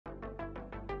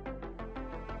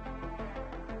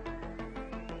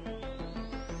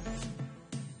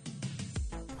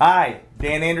Hi,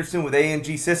 Dan Anderson with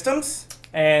AMG Systems.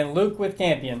 And Luke with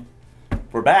Campion.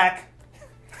 We're back.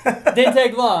 Didn't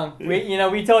take long.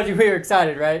 We told you we were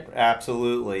excited, right?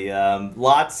 Absolutely.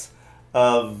 Lots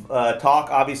of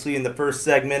talk, obviously, in the first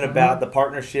segment about the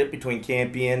partnership between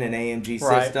Campion and AMG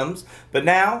Systems. But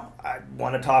now I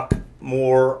want to talk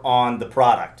more on the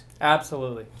product.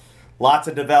 Absolutely. Lots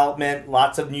of development,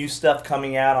 lots of new stuff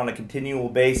coming out on a continual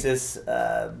basis.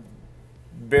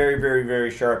 Very, very, very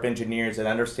sharp engineers that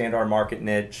understand our market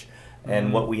niche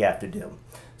and what we have to do.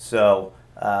 So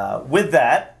with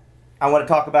that, I want to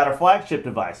talk about our flagship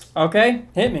device. Okay,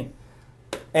 hit me.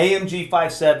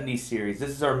 AMG570 Series. This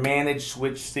is our managed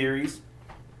switch series.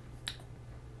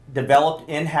 Developed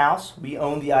in-house. We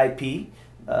own the IP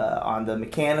on the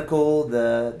mechanical,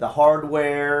 the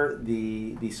hardware,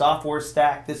 the software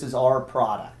stack. This is our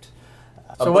product.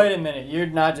 So wait a minute, you're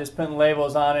not just putting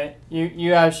labels on it.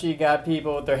 You actually got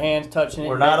people with their hands touching it.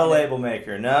 We're not a label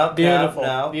maker. No. Beautiful.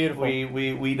 No. Beautiful.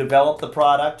 We developed the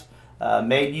product.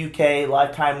 Made UK,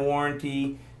 lifetime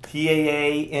warranty,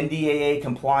 TAA, NDAA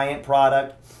compliant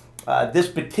product. This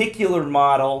particular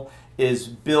model is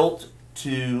built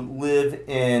to live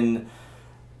in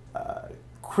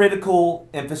critical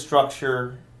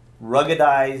infrastructure,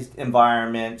 ruggedized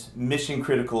environment, mission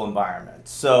critical environment.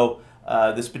 So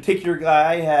this particular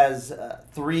guy has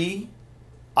 3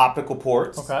 optical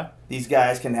ports. Okay. These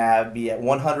guys can be at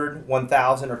 100,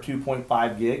 1000, or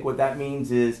 2.5 gig. What that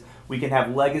means is we can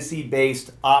have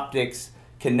legacy-based optics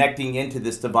connecting into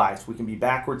this device. We can be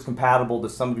backwards compatible to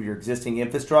some of your existing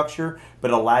infrastructure,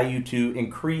 but allow you to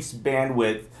increase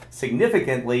bandwidth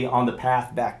significantly on the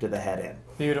path back to the head-end.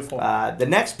 Beautiful. The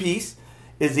next piece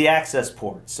is the access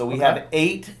ports. So we have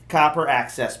 8 copper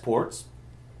access ports.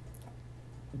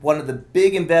 One of the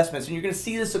big investments, and you're going to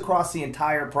see this across the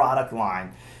entire product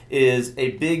line, is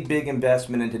a big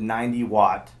investment into 90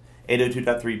 watt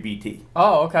 802.3 BT.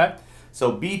 Oh, okay.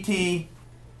 So BT,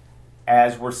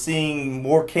 as we're seeing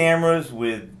more cameras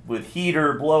with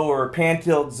heater, blower, pan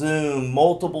tilt zoom,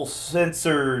 multiple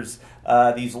sensors,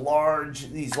 these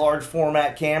large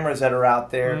format cameras that are out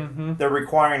there, they're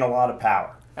requiring a lot of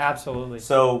power. Absolutely.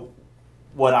 So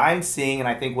what I'm seeing, and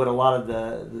I think what a lot of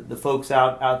the folks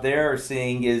out there are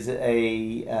seeing, is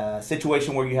a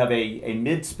situation where you have a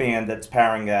mid-span that's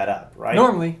powering that up, right?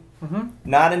 Normally.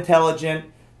 Not intelligent,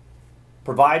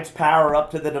 provides power up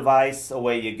to the device,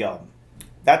 away you go.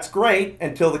 That's great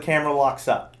until the camera locks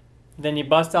up. Then you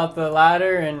bust out the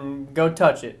ladder and go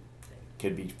touch it.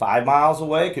 Could be 5 miles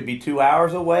away, could be 2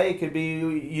 hours away, could be,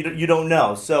 you don't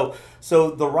know. So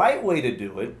the right way to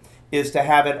do it is to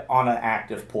have it on an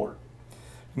active port.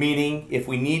 Meaning, if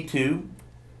we need to,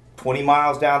 20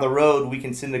 miles down the road, we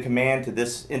can send a command to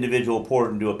this individual port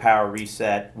and do a power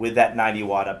reset with that 90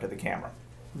 watt up to the camera.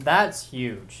 That's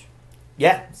huge.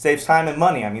 Yeah, saves time and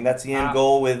money. I mean, that's the end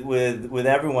goal with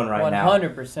everyone right now.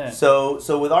 100%. So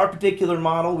with our particular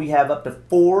model, we have up to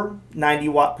 4 90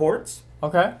 watt ports.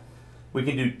 Okay. We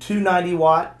can do 2 90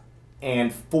 watt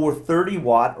and 4 30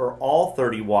 watt, or all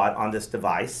 30 watt on this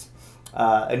device.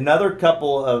 Another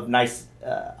couple of nice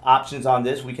options on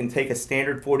this: we can take a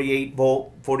standard 48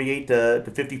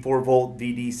 to 54 volt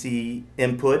VDC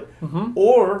input,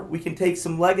 or we can take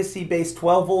some legacy based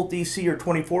 12 volt DC or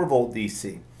 24 volt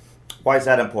DC. Why is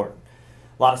that important?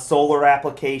 A lot of solar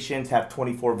applications have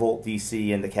 24 volt DC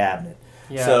in the cabinet.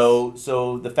 Yes.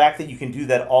 So the fact that you can do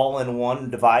that all in one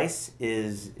device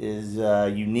is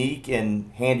unique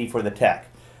and handy for the tech.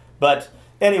 But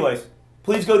anyways,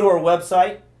 please go to our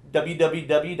website,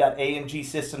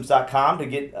 www.amgsystems.com, to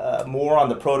get more on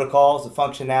the protocols, the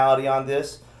functionality on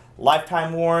this.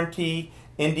 Lifetime warranty,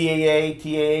 NDAA,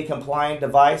 TAA compliant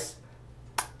device.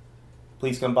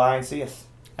 Please come by and see us.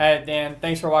 All right, Dan,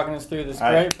 thanks for walking us through this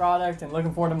great product, and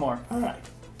looking forward to more. All right.